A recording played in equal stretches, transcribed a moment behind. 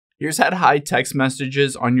Here's how to hide text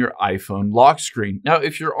messages on your iPhone lock screen. Now,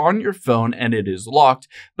 if you're on your phone and it is locked,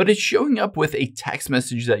 but it's showing up with a text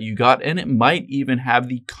message that you got, and it might even have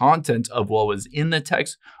the content of what was in the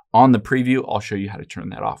text on the preview, I'll show you how to turn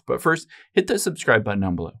that off. But first, hit the subscribe button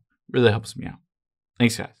down below. Really helps me out.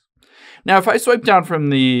 Thanks, guys. Now, if I swipe down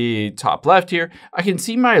from the top left here, I can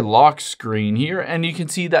see my lock screen here, and you can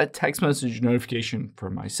see that text message notification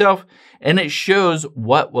for myself, and it shows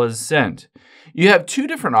what was sent. You have two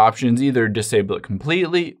different options, either disable it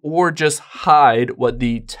completely or just hide what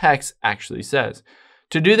the text actually says.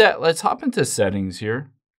 To do that, let's hop into settings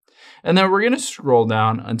here, and then we're going to scroll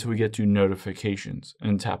down until we get to notifications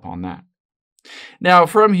and tap on that. Now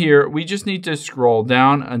from here, we just need to scroll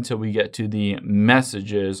down until we get to the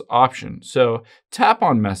messages option. So tap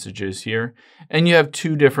on messages here, and you have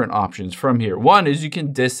two different options from here. One is you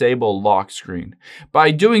can disable lock screen.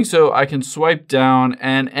 By doing so, I can swipe down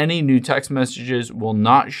and any new text messages will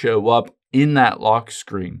not show up in that lock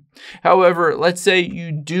screen. However, let's say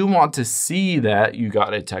you do want to see that you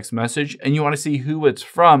got a text message and you want to see who it's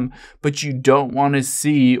from, but you don't want to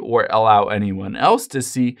see or allow anyone else to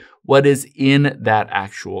see what is in that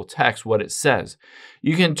actual text, what it says.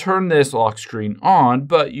 You can turn this lock screen on,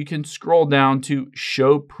 but you can scroll down to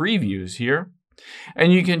show previews here.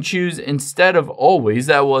 And you can choose instead of always,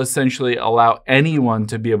 that will essentially allow anyone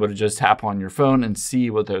to be able to just tap on your phone and see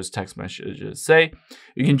what those text messages say.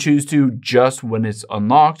 You can choose to just when it's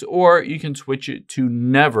unlocked, or you can switch it to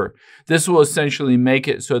never. This will essentially make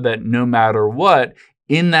it so that no matter what,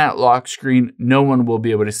 in that lock screen, no one will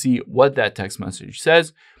be able to see what that text message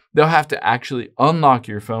says. They'll have to actually unlock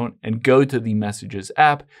your phone and go to the Messages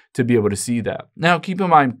app to be able to see that. Now, keep in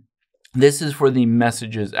mind, this is for the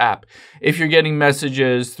Messages app. If you're getting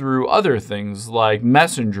messages through other things like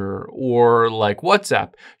Messenger or like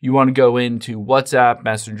WhatsApp, you want to go into WhatsApp,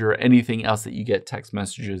 Messenger, anything else that you get text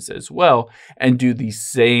messages as well, and do the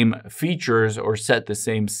same features or set the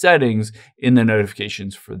same settings in the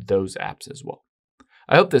notifications for those apps as well.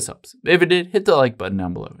 I hope this helps. If it did, hit the like button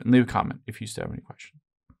down below and leave a comment if you still have any questions.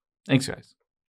 Thanks, guys.